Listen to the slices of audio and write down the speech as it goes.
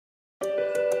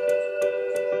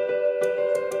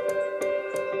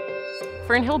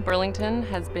Fern Burlington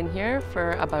has been here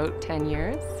for about 10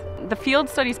 years. The Field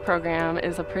Studies program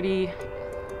is a pretty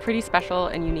special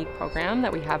and unique program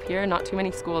that we have here. Not too many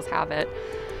schools have it.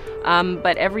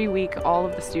 But every week all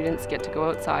of the students get to go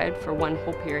outside for one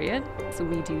whole period. So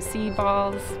we do seed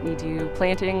balls, we do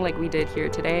planting like we did here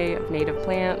today of native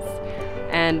plants,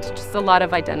 and just a lot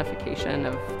of identification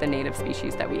of the native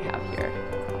species that we have here.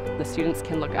 The students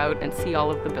can look out and see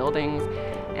all of the buildings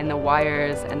and the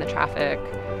wires and the traffic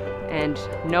and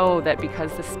know that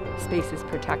because this space is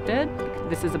protected,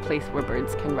 this is a place where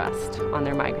birds can rest on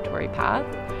their migratory path.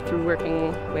 Through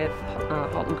working with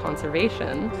Halton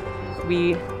Conservation,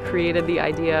 we created the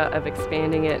idea of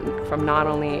expanding it from not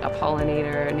only a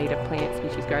pollinator, a native plant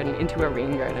species garden, into a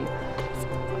rain garden.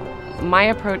 My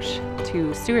approach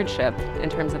to stewardship in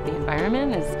terms of the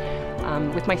environment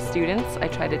is, with my students, I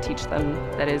try to teach them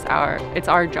that it's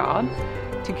our job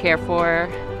to care for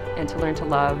and to learn to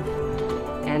love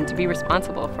and to be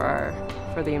responsible for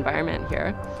the environment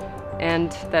here.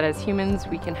 And that as humans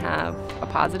we can have a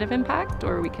positive impact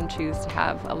or we can choose to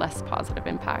have a less positive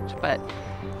impact, but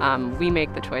we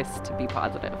make the choice to be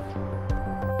positive.